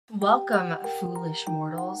Welcome, foolish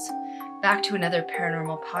mortals, back to another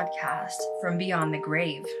paranormal podcast from beyond the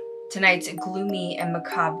grave. Tonight's gloomy and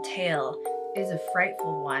macabre tale is a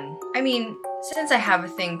frightful one. I mean, since I have a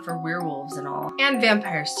thing for werewolves and all, and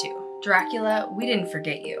vampires too. Dracula, we didn't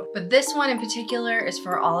forget you. But this one in particular is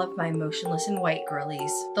for all of my motionless and white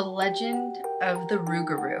girlies. The legend of the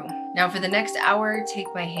Rougarou. Now for the next hour,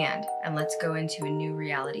 take my hand and let's go into a new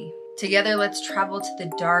reality. Together, let's travel to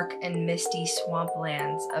the dark and misty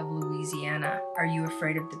swamplands of Louisiana. Are you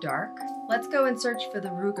afraid of the dark? Let's go and search for the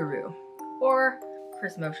Rougarou, or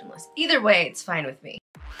Chris Motionless. Either way, it's fine with me.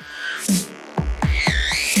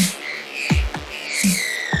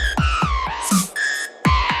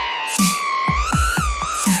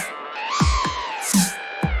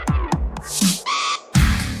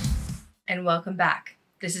 And welcome back.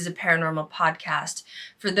 This is a paranormal podcast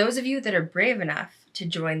for those of you that are brave enough to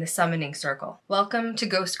join the summoning circle. Welcome to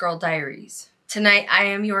Ghost Girl Diaries. Tonight I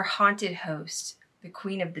am your haunted host, the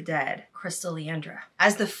Queen of the Dead, Krystal Leandra.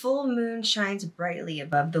 As the full moon shines brightly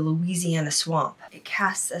above the Louisiana swamp, it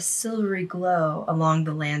casts a silvery glow along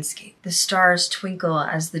the landscape. The stars twinkle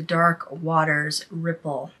as the dark waters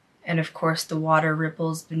ripple. And of course the water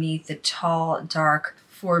ripples beneath the tall, dark,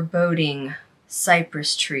 foreboding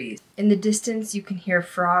cypress trees. In the distance you can hear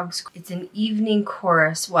frogs. It's an evening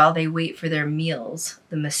chorus while they wait for their meals,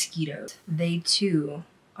 the mosquitoes. They too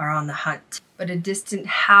are on the hunt. But a distant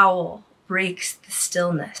howl breaks the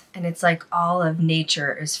stillness, and it's like all of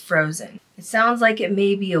nature is frozen. It sounds like it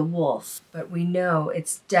may be a wolf, but we know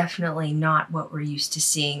it's definitely not what we're used to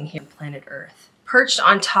seeing here on planet Earth. Perched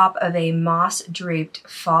on top of a moss-draped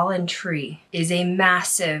fallen tree is a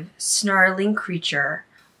massive, snarling creature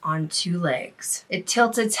on two legs. It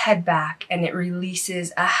tilts its head back and it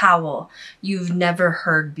releases a howl you've never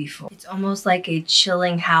heard before. It's almost like a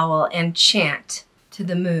chilling howl and chant to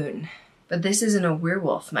the moon. But this isn't a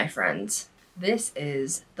werewolf, my friends. This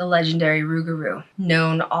is the legendary Rougarou,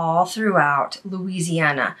 known all throughout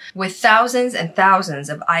Louisiana, with thousands and thousands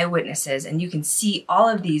of eyewitnesses, and you can see all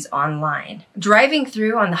of these online. Driving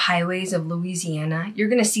through on the highways of Louisiana, you're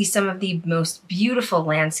going to see some of the most beautiful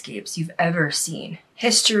landscapes you've ever seen.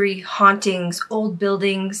 History, hauntings, old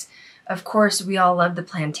buildings. Of course, we all love the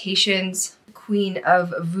plantations. The queen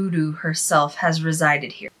of voodoo herself has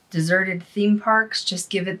resided here. Deserted theme parks just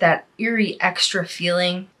give it that eerie extra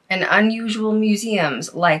feeling. And unusual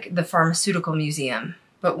museums like the Pharmaceutical Museum.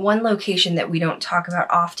 But one location that we don't talk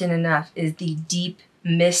about often enough is the deep,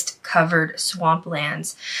 mist-covered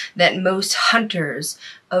swamplands that most hunters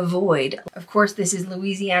avoid. Of course, this is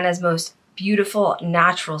Louisiana's most beautiful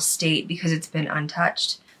natural state because it's been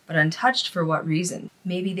untouched. But untouched for what reason?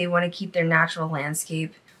 Maybe they want to keep their natural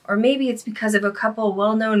landscape, or maybe it's because of a couple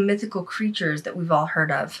well-known mythical creatures that we've all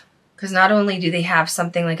heard of. Because not only do they have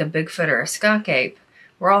something like a Bigfoot or a skunk ape,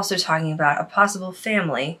 we're also talking about a possible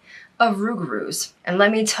family of Rougarous. And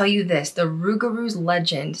let me tell you this, the Rougarou's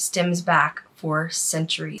legend stems back for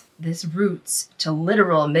centuries. This roots to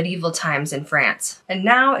literal medieval times in France. And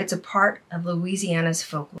now it's a part of Louisiana's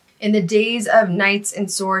folklore. In the days of knights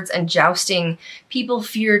and swords and jousting, people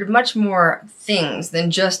feared much more things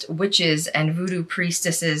than just witches and voodoo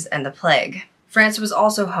priestesses and the plague. France was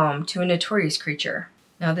also home to a notorious creature.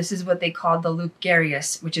 Now this is what they called the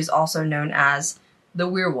Loup-Garous, which is also known as the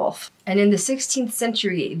werewolf. And in the 16th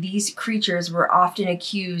century, these creatures were often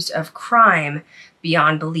accused of crime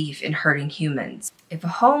beyond belief in hurting humans. If a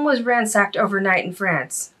home was ransacked overnight in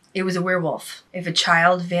France, it was a werewolf. If a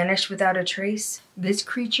child vanished without a trace, this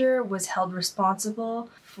creature was held responsible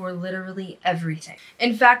for literally everything.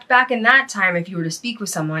 In fact, back in that time, if you were to speak with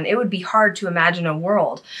someone, it would be hard to imagine a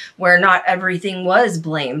world where not everything was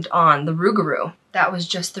blamed on the Rougarou. That was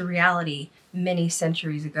just the reality many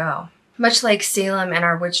centuries ago. Much like Salem and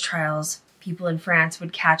our witch trials, people in France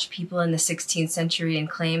would catch people in the 16th century and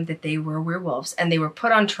claim that they were werewolves, and they were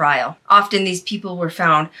put on trial. Often these people were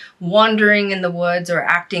found wandering in the woods or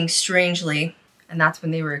acting strangely, and that's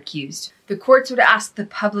when they were accused. The courts would ask the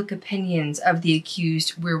public opinions of the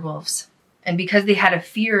accused werewolves. And because they had a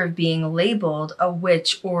fear of being labeled a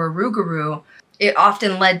witch or a Rougarou, it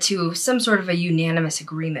often led to some sort of a unanimous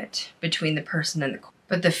agreement between the person and the court.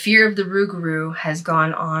 But the fear of the Rougarou has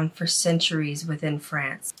gone on for centuries within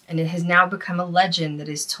France, and it has now become a legend that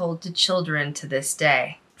is told to children to this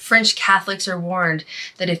day. French Catholics are warned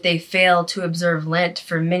that if they fail to observe Lent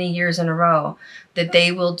for many years in a row, that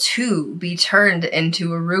they will too be turned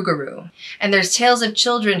into a Rougarou. And there's tales of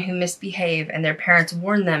children who misbehave and their parents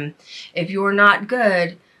warn them, if you're not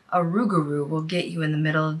good, a Rougarou will get you in the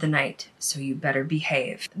middle of the night, so you better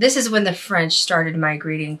behave. This is when the French started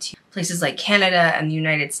migrating to places like Canada and the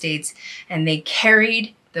United States, and they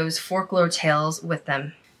carried those folklore tales with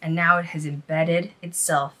them. and now it has embedded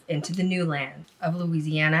itself into the new land of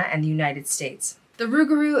Louisiana and the United States. The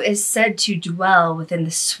Rougarou is said to dwell within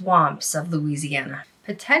the swamps of Louisiana,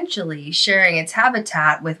 potentially sharing its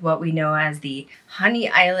habitat with what we know as the Honey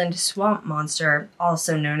Island swamp monster,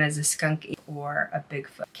 also known as a skunk or a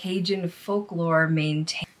Bigfoot. Cajun folklore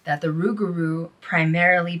maintains that the Rougarou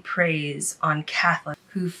primarily preys on Catholics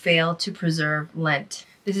who fail to preserve Lent.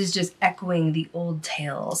 This is just echoing the old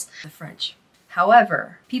tales of the French.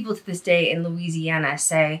 However, people to this day in Louisiana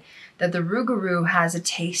say that the Rougarou has a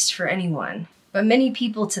taste for anyone. But many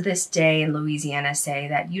people to this day in Louisiana say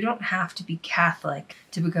that you don't have to be Catholic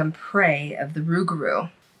to become prey of the Rougarou.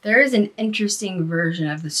 There is an interesting version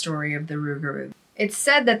of the story of the Rougarou. It's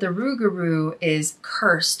said that the Rougarou is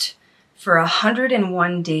cursed for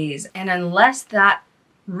 101 days, and unless that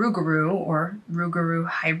Rougarou or Rougarou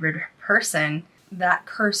hybrid person that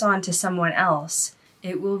curse on to someone else,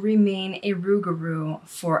 it will remain a Rougarou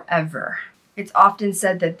forever. It's often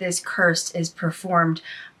said that this curse is performed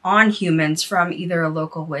on humans from either a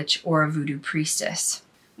local witch or a voodoo priestess.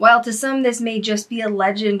 While to some this may just be a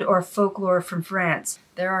legend or folklore from France,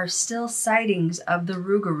 there are still sightings of the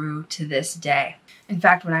Rougarou to this day. In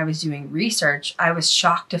fact, when I was doing research, I was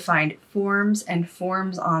shocked to find forums and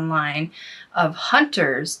forums online of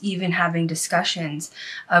hunters even having discussions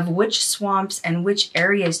of which swamps and which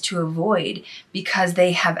areas to avoid because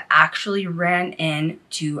they have actually ran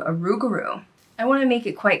into a Rougarou. I want to make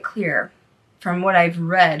it quite clear, from what I've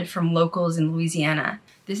read from locals in Louisiana,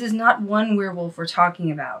 this is not one werewolf we're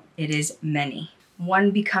talking about. It is many.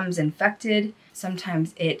 One becomes infected,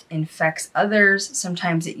 sometimes it infects others,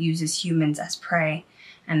 sometimes it uses humans as prey,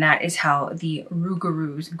 and that is how the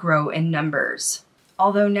Rougarous grow in numbers.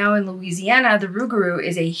 Although now in Louisiana, the Rougarou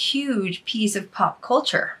is a huge piece of pop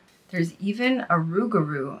culture. There's even a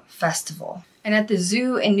Rougarou festival. And at the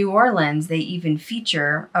zoo in New Orleans, they even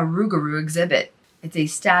feature a Rougarou exhibit. It's a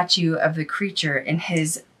statue of the creature in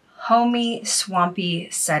his homey,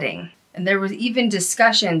 swampy setting. And there was even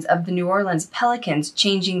discussions of the New Orleans Pelicans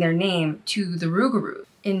changing their name to the Rougarou.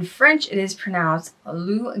 In French, it is pronounced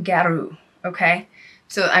Lougarou, okay?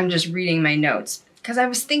 So I'm just reading my notes because I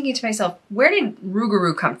was thinking to myself, where did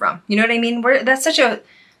Rougarou come from? You know what I mean? That's such a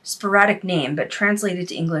sporadic name, but translated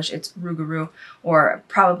to English, it's Rougarou, or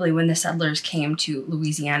probably when the settlers came to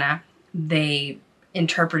Louisiana, they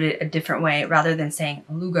interpreted it a different way. Rather than saying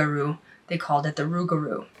Lougarou, they called it the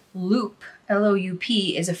Rougarou. Loup,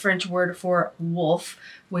 L-O-U-P, is a French word for wolf,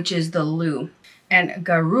 which is the loup. And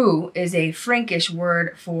garou is a Frankish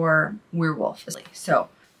word for werewolf. So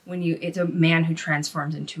it's a man who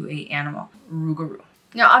transforms into an animal, Rougarou.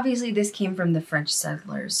 Now, obviously, this came from the French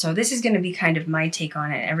settlers, so this is going to be kind of my take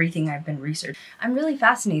on it, everything I've been researching. I'm really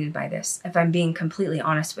fascinated by this, if I'm being completely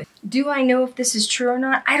honest with you. Do I know if this is true or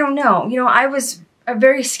not? I don't know. You know, I was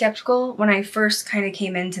very skeptical when I first kind of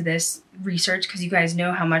came into this research, because you guys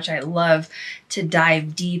know how much I love to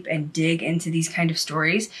dive deep and dig into these kind of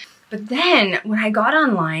stories. But then when I got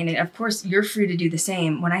online, and of course you're free to do the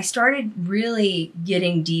same, when I started really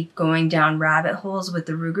getting deep, going down rabbit holes with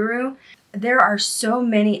the Rougarou, there are so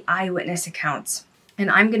many eyewitness accounts, and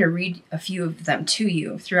I'm going to read a few of them to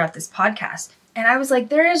you throughout this podcast. And I was like,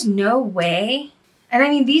 there is no way. And I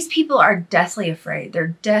mean, these people are deathly afraid.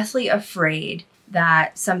 They're deathly afraid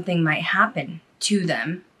that something might happen to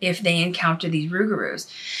them if they encounter these Rougarous.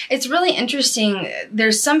 It's really interesting.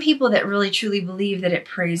 There's some people that really truly believe that it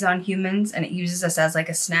preys on humans and it uses us as like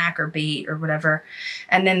a snack or bait or whatever.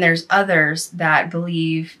 And then there's others that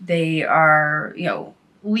believe they are, you know,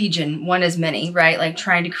 legion, one as many, right? Like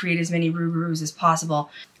trying to create as many Rougarous as possible.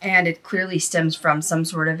 And it clearly stems from some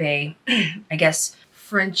sort of a, I guess,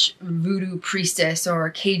 French voodoo priestess or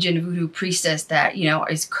Cajun voodoo priestess that, you know,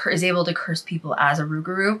 is able to curse people as a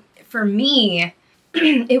Rougarou. For me,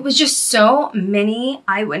 it was just so many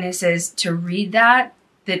eyewitnesses to read that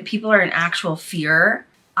people are in actual fear.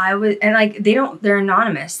 They're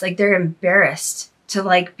anonymous. Like, they're embarrassed to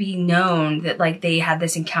like be known that like they had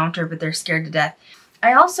this encounter, but they're scared to death.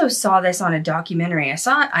 I also saw this on a documentary.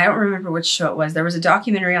 I don't remember which show it was. There was a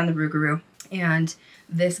documentary on the Rougarou, and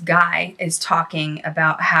this guy is talking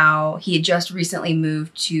about how he had just recently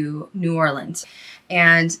moved to New Orleans,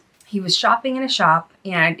 and he was shopping in a shop,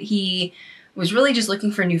 and he was really just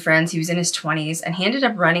looking for new friends. He was in his 20s, and he ended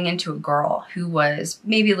up running into a girl who was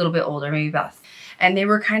maybe a little bit older, maybe about, and they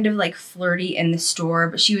were kind of like flirty in the store,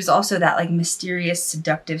 but she was also that like mysterious,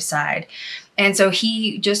 seductive side. And so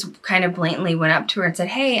he just kind of blatantly went up to her and said,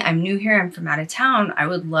 "Hey, I'm new here. I'm from out of town. I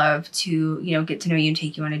would love to, you know, get to know you and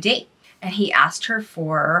take you on a date." And he asked her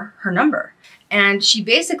for her number. And she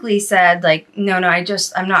basically said like, no,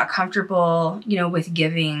 I'm not comfortable, you know, with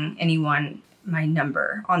giving anyone my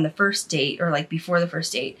number on the first date, or like before the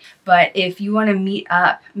first date. But if you want to meet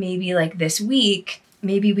up maybe like this week,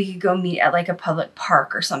 maybe we could go meet at like a public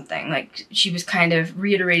park or something. Like, she was kind of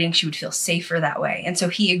reiterating she would feel safer that way. And so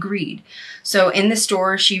he agreed. So in the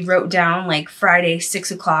store, she wrote down like Friday,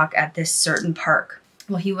 6 o'clock at this certain park.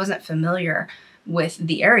 Well, he wasn't familiar with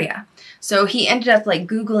the area. So he ended up like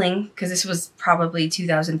Googling, because this was probably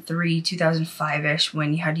 2003, 2005-ish,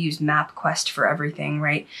 when you had to use MapQuest for everything,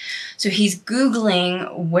 right? So he's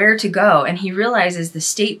Googling where to go, and he realizes the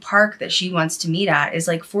state park that she wants to meet at is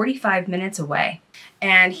like 45 minutes away.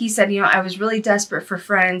 And he said, you know, I was really desperate for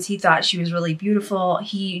friends. He thought she was really beautiful.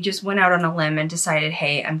 He just went out on a limb and decided,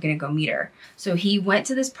 hey, I'm going to go meet her. So he went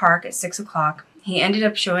to this park at 6 o'clock. He ended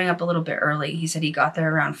up showing up a little bit early. He said he got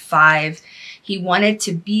there around 5. He wanted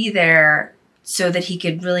to be there so that he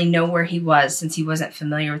could really know where he was, since he wasn't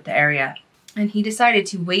familiar with the area. And he decided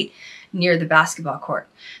to wait near the basketball court.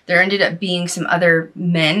 There ended up being some other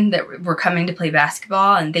men that were coming to play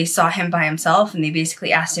basketball, and they saw him by himself, and they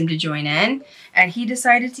basically asked him to join in. And he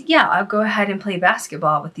decided to, yeah, I'll go ahead and play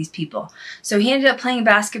basketball with these people. So he ended up playing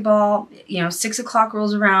basketball. You know, 6 o'clock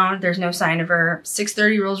rolls around, there's no sign of her.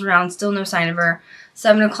 6:30 rolls around, still no sign of her.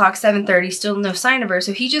 7 o'clock, 7:30, still no sign of her.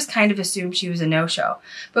 So he just kind of assumed she was a no-show.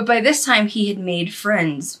 But by this time, he had made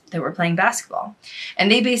friends that were playing basketball. And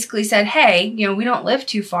they basically said, hey, you know, we don't live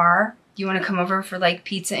too far. You want to come over for like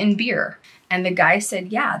pizza and beer? And the guy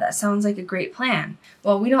said, yeah, that sounds like a great plan.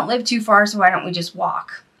 Well, we don't live too far, so why don't we just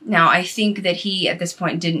walk? Now, I think that he, at this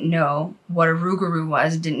point, didn't know what a Rougarou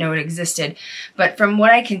was, didn't know it existed. But from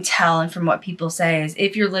what I can tell and from what people say is,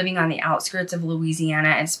 if you're living on the outskirts of Louisiana,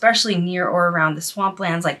 and especially near or around the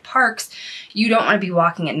swamplands like parks, you don't want to be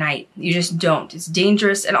walking at night. You just don't. It's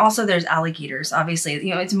dangerous. And also there's alligators, obviously.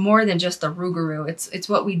 You know, it's more than just the Rougarou. It's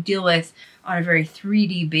what we deal with on a very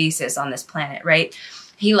 3D basis on this planet, right?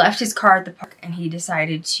 He left his car at the park and he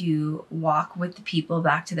decided to walk with the people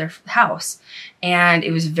back to their house. And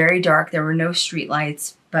it was very dark. There were no street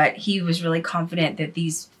lights, but he was really confident that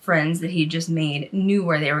these friends that he just made knew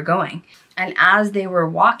where they were going. And as they were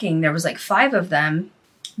walking, there was like 5 of them.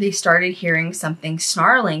 They started hearing something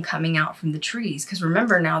snarling coming out from the trees. Because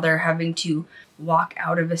remember, now they're having to walk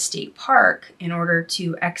out of a state park in order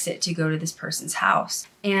to exit to go to this person's house.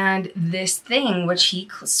 And this thing, which he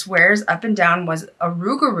swears up and down was a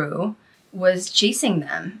Rougarou, was chasing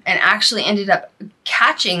them and actually ended up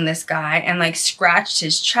catching this guy and like scratched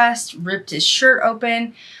his chest, ripped his shirt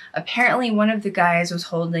open. Apparently one of the guys was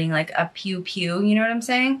holding like a pew-pew, you know what I'm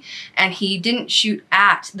saying? And he didn't shoot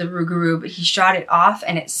at the Rougarou, but he shot it off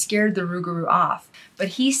and it scared the Rougarou off. But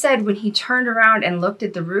he said when he turned around and looked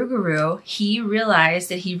at the Rougarou, he realized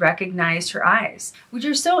that he recognized her eyes, which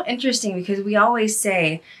are so interesting because we always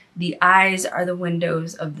say the eyes are the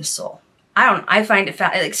windows of the soul. I find it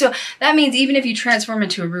like, so that means even if you transform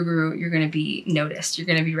into a Rougarou, you're going to be noticed, you're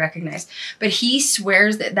going to be recognized. But he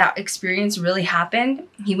swears that that experience really happened.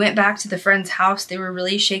 He went back to the friend's house. They were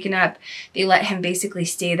really shaken up. They let him basically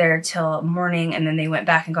stay there till morning, and then they went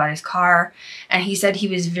back and got his car. And he said he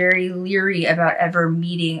was very leery about ever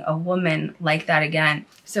meeting a woman like that again.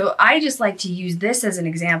 So I just like to use this as an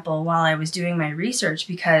example while I was doing my research,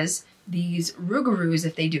 because these Rougarous,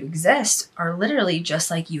 if they do exist, are literally just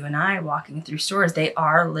like you and I walking through stores. They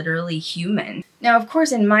are literally human. Now, of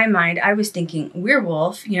course, in my mind, I was thinking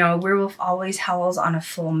werewolf. You know, a werewolf always howls on a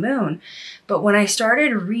full moon. But when I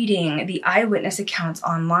started reading the eyewitness accounts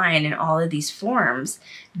online in all of these forums,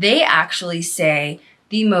 they actually say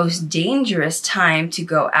the most dangerous time to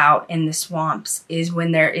go out in the swamps is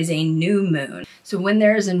when there is a new moon. So when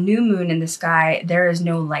there is a new moon in the sky, there is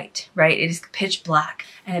no light, right? It is pitch black.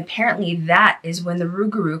 And apparently that is when the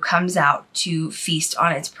Rougarou comes out to feast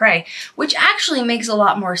on its prey, which actually makes a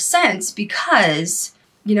lot more sense because,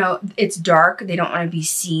 you know, it's dark. They don't want to be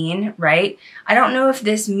seen, right? I don't know if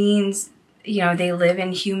this means, you know, they live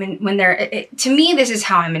in human, when they're, to me, this is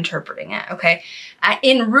how I'm interpreting it, okay?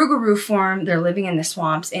 In Rougarou form, they're living in the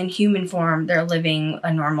swamps. In human form, they're living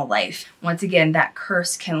a normal life. Once again, that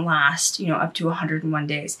curse can last, you know, up to 101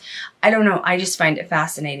 days. I don't know, I just find it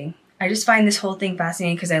fascinating. I just find this whole thing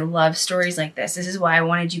fascinating because I love stories like this. This is why I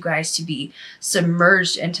wanted you guys to be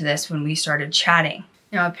submerged into this when we started chatting.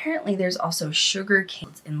 Now, apparently there's also sugar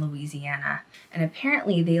canes in Louisiana, and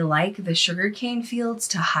apparently they like the sugarcane fields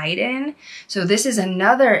to hide in. So this is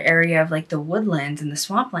another area of like the woodlands and the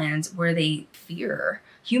swamplands where they fear,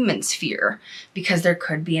 humans fear, because there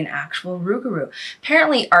could be an actual Rougarou.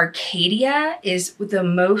 Apparently Arcadia is the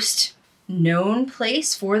most known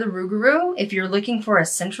place for the Rougarou if you're looking for a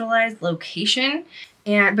centralized location.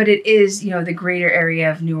 But it is, you know, the greater area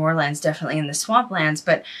of New Orleans, definitely in the swamplands.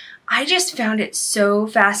 But I just found it so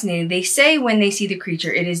fascinating. They say when they see the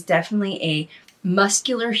creature, it is definitely a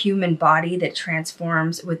muscular human body that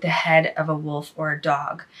transforms with the head of a wolf or a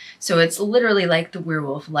dog. So it's literally like the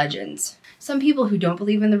werewolf legends. Some people who don't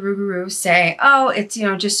believe in the Rougarou say, oh, it's,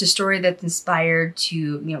 just a story that's inspired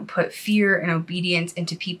to, put fear and obedience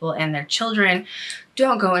into people and their children.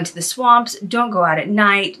 Don't go into the swamps. Don't go out at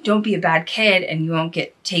night. Don't be a bad kid and you won't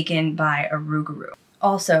get taken by a Rougarou.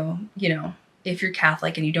 Also, if you're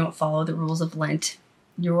Catholic and you don't follow the rules of Lent,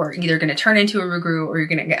 you're either going to turn into a Rougarou or you're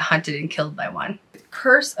going to get hunted and killed by one. The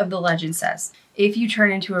curse of the legend says, if you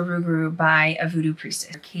turn into a Rougarou by a voodoo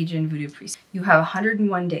priestess, or Cajun voodoo priest, you have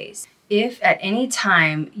 101 days. If at any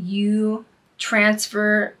time you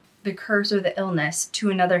transfer the curse or the illness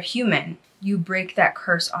to another human, you break that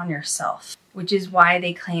curse on yourself, which is why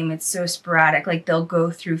they claim it's so sporadic. Like they'll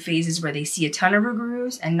go through phases where they see a ton of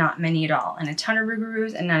Rougarous and not many at all, and a ton of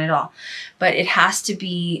Rougarous and none at all. But it has to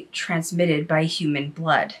be transmitted by human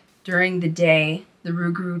blood. During the day, the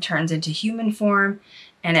Rougarou turns into human form,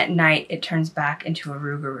 and at night it turns back into a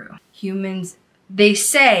Rougarou. Humans, they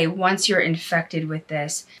say once you're infected with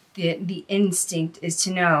this, the instinct is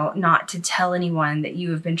to know not to tell anyone that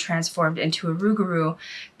you have been transformed into a Rougarou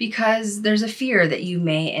because there's a fear that you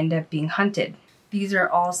may end up being hunted. These are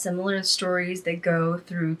all similar stories that go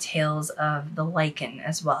through tales of the lichen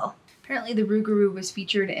as well. Apparently the Rougarou was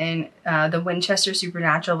featured in the Winchester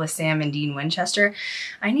Supernatural with Sam and Dean Winchester.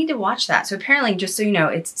 I need to watch that. So apparently, just so you know,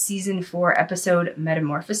 it's season 4 episode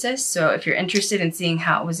Metamorphosis. So if you're interested in seeing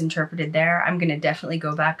how it was interpreted there, I'm going to definitely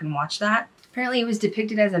go back and watch that. Apparently it was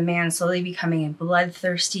depicted as a man slowly becoming a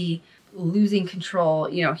bloodthirsty, losing control,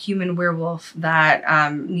 human werewolf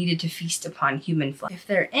that needed to feast upon human flesh. If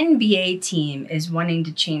their NBA team is wanting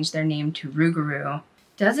to change their name to Rougarou,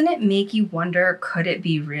 doesn't it make you wonder, could it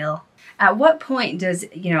be real? At what point does,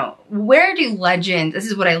 where do legends, this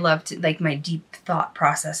is what I love to, like my deep thought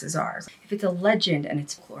processes are. If it's a legend and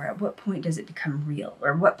it's folklore, at what point does it become real?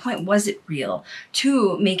 Or what point was it real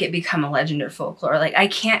to make it become a legend or folklore? Like I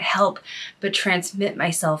can't help but transmit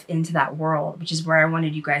myself into that world, which is where I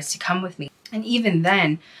wanted you guys to come with me. And even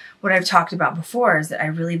then, what I've talked about before is that I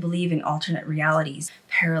really believe in alternate realities,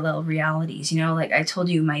 parallel realities. Like I told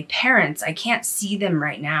you, my parents, I can't see them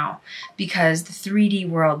right now because the 3D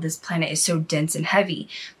world, this planet is so dense and heavy,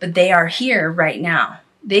 but they are here right now.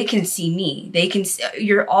 They can see me. They can see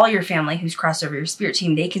all your family who's crossed over your spirit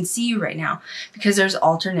team. They can see you right now because there's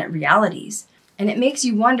alternate realities. And it makes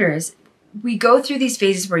you wonder is, we go through these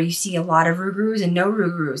phases where you see a lot of Rougarous and no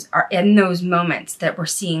Rougarous are in those moments that we're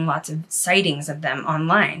seeing lots of sightings of them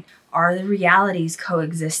online. Are the realities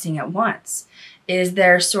coexisting at once? Is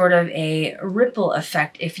there sort of a ripple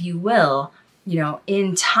effect, if you will,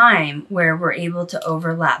 in time where we're able to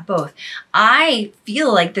overlap both? I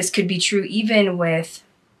feel like this could be true even with,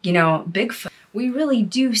 Bigfoot. We really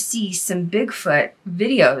do see some Bigfoot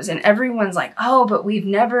videos and everyone's like, oh, but we've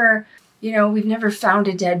never found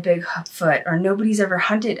a dead Bigfoot, or nobody's ever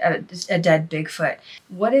hunted a dead Bigfoot.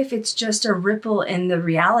 What if it's just a ripple in the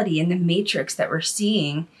reality, in the matrix that we're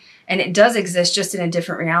seeing, and it does exist just in a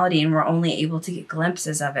different reality and we're only able to get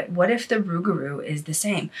glimpses of it? What if the Rougarou is the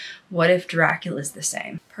same? What if Dracula is the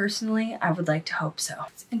same? Personally, I would like to hope so.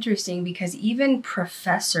 It's interesting because even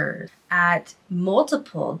professors at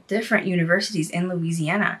multiple different universities in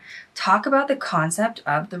Louisiana talk about the concept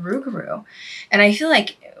of the Rougarou. And I feel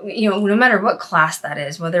like, no matter what class that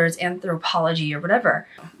is, whether it's anthropology or whatever,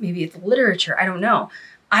 maybe it's literature, I don't know.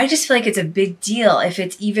 I just feel like it's a big deal if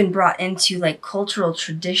it's even brought into like cultural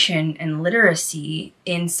tradition and literacy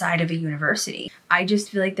inside of a university. I just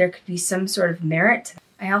feel like there could be some sort of merit to that.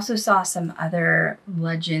 I also saw some other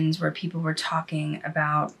legends where people were talking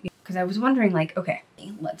about, because I was wondering like, okay,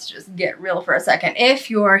 let's just get real for a second. If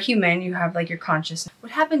you're human, you have like your consciousness.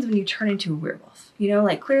 What happens when you turn into a werewolf?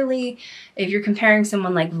 Like clearly if you're comparing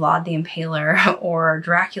someone like Vlad the Impaler or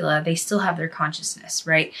Dracula, they still have their consciousness,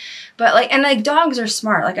 right? But like dogs are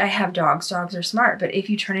smart. Like I have dogs are smart. But if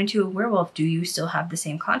you turn into a werewolf, do you still have the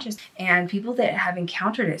same consciousness? And people that have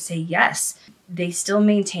encountered it say yes, they still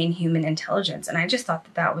maintain human intelligence. And I just thought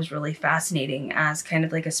that that was really fascinating as kind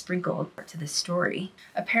of like a sprinkle to the story.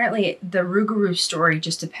 Apparently the Rougarou story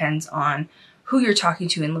just depends on who you're talking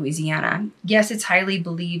to in Louisiana. Yes, it's highly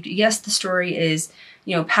believed. Yes, the story is,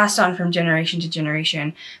 passed on from generation to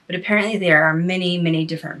generation, but apparently there are many, many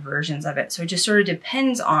different versions of it. So it just sort of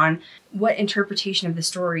depends on what interpretation of the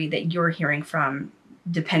story that you're hearing from,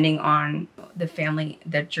 depending on the family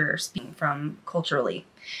that you're speaking from culturally.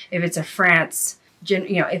 If it's a France,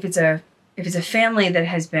 if it's a family that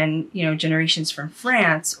has been, generations from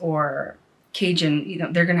France or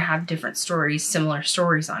Cajun, they're going to have different stories, similar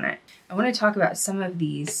stories on it. I want to talk about some of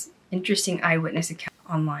these interesting eyewitness account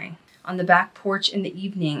online. On the back porch in the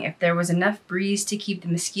evening, if there was enough breeze to keep the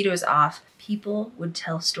mosquitoes off, people would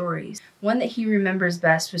tell stories. One that he remembers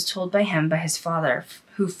best was told by him by his father,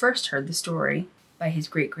 who first heard the story by his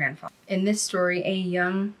great-grandfather. In this story, a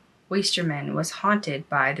young oysterman was haunted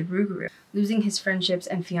by the Rougarou, losing his friendships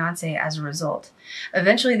and fiancée as a result.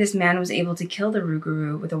 Eventually, this man was able to kill the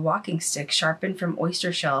Rougarou with a walking stick sharpened from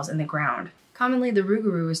oyster shells in the ground. Commonly, the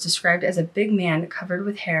Rougarou is described as a big man covered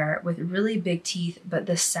with hair, with really big teeth, but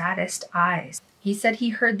the saddest eyes. He said he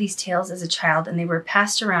heard these tales as a child, and they were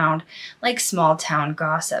passed around like small-town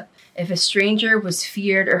gossip. If a stranger was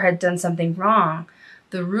feared or had done something wrong,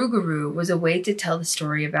 the Rougarou was a way to tell the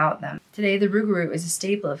story about them. Today, the Rougarou is a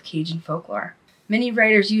staple of Cajun folklore. Many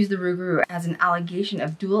writers use the Rougarou as an allegation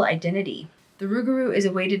of dual identity. The Rougarou is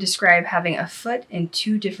a way to describe having a foot in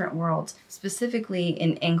two different worlds, specifically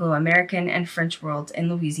in Anglo-American and French worlds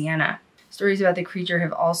in Louisiana. Stories about the creature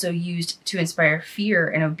have also used to inspire fear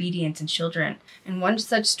and obedience in children. And one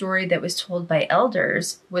such story that was told by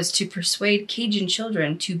elders was to persuade Cajun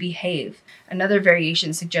children to behave. Another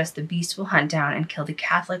variation suggests the beast will hunt down and kill the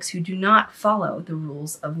Catholics who do not follow the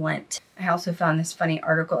rules of Lent. I also found this funny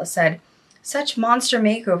article. It said, such monster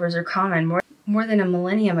makeovers are common more than a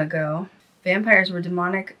millennium ago. Vampires were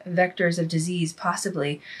demonic vectors of disease,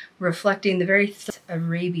 possibly reflecting the very threat of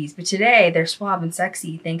rabies. But today, they're suave and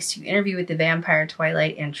sexy thanks to Interview with the Vampire,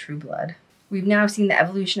 Twilight, and True Blood. We've now seen the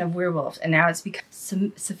evolution of werewolves, and now it's become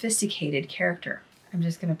some sophisticated character. I'm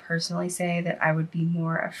just going to personally say that I would be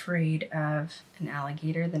more afraid of an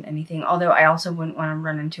alligator than anything, although I also wouldn't want to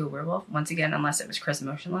run into a werewolf, once again, unless it was Chris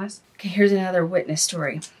Motionless. Okay, here's another witness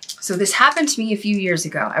story. So this happened to me a few years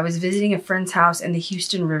ago. I was visiting a friend's house in the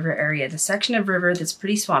Houston River area, the section of river that's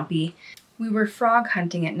pretty swampy. We were frog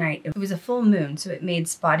hunting at night. It was a full moon, so it made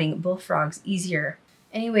spotting bullfrogs easier.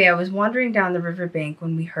 Anyway, I was wandering down the riverbank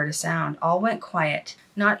when we heard a sound. All went quiet.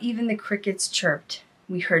 Not even the crickets chirped.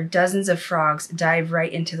 We heard dozens of frogs dive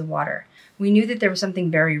right into the water. We knew that there was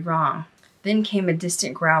something very wrong. Then came a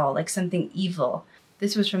distant growl, like something evil.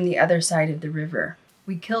 This was from the other side of the river.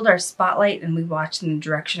 We killed our spotlight and we watched in the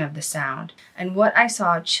direction of the sound. And what I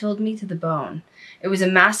saw chilled me to the bone. It was a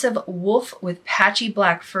massive wolf with patchy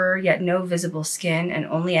black fur, yet no visible skin, and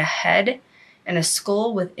only a head and a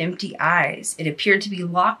skull with empty eyes. It appeared to be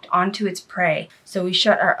locked onto its prey, so we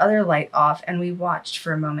shut our other light off and we watched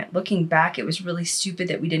for a moment. Looking back, it was really stupid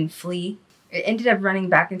that we didn't flee. It ended up running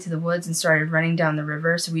back into the woods and started running down the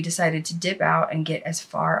river, so we decided to dip out and get as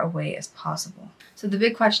far away as possible. So the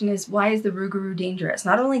big question is, why is the Rougarou dangerous?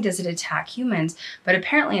 Not only does it attack humans, but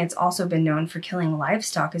apparently it's also been known for killing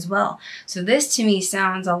livestock as well. So this to me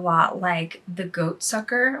sounds a lot like the goat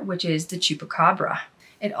sucker, which is the chupacabra.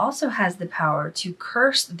 It also has the power to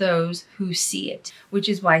curse those who see it, which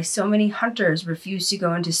is why so many hunters refuse to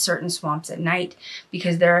go into certain swamps at night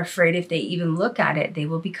because they're afraid if they even look at it, they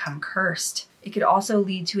will become cursed. It could also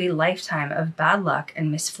lead to a lifetime of bad luck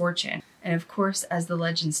and misfortune. And of course, as the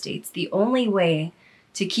legend states, the only way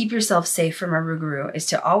to keep yourself safe from a Rougarou is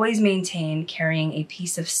to always maintain carrying a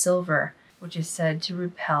piece of silver, which is said to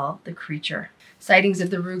repel the creature. Sightings of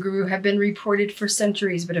the Rougarou have been reported for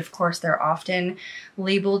centuries, but of course they're often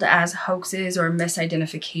labeled as hoaxes or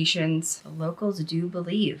misidentifications. The locals do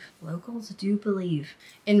believe. Locals do believe.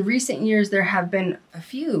 In recent years, there have been a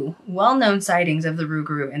few well-known sightings of the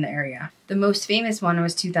Rougarou in the area. The most famous one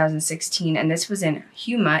was 2016, and this was in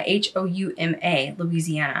Houma, H-O-U-M-A,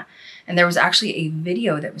 Louisiana. And there was actually a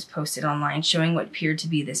video that was posted online showing what appeared to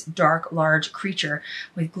be this dark, large creature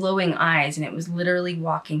with glowing eyes, and it was literally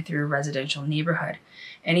walking through a residential neighborhood.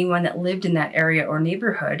 Anyone that lived in that area or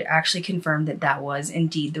neighborhood actually confirmed that that was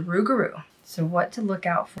indeed the Rougarou. So what to look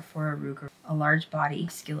out for a Rougarou? A large body,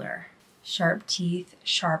 muscular, sharp teeth,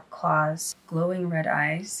 sharp claws, glowing red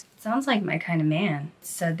eyes. Sounds like my kind of man. It's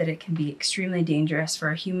said that it can be extremely dangerous for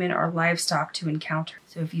a human or livestock to encounter.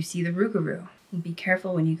 So if you see the Rougarou, be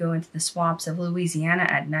careful when you go into the swamps of Louisiana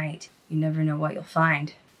at night. You never know what you'll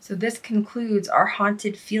find. So this concludes our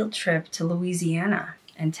haunted field trip to Louisiana.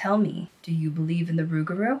 And tell me, do you believe in the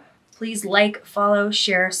Rougarou? Please like, follow,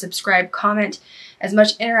 share, subscribe, comment. As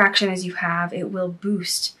much interaction as you have, it will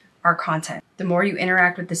boost our content. The more you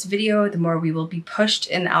interact with this video, the more we will be pushed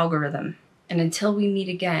in the algorithm. And until we meet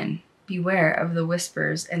again, beware of the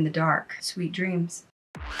whispers in the dark. Sweet dreams.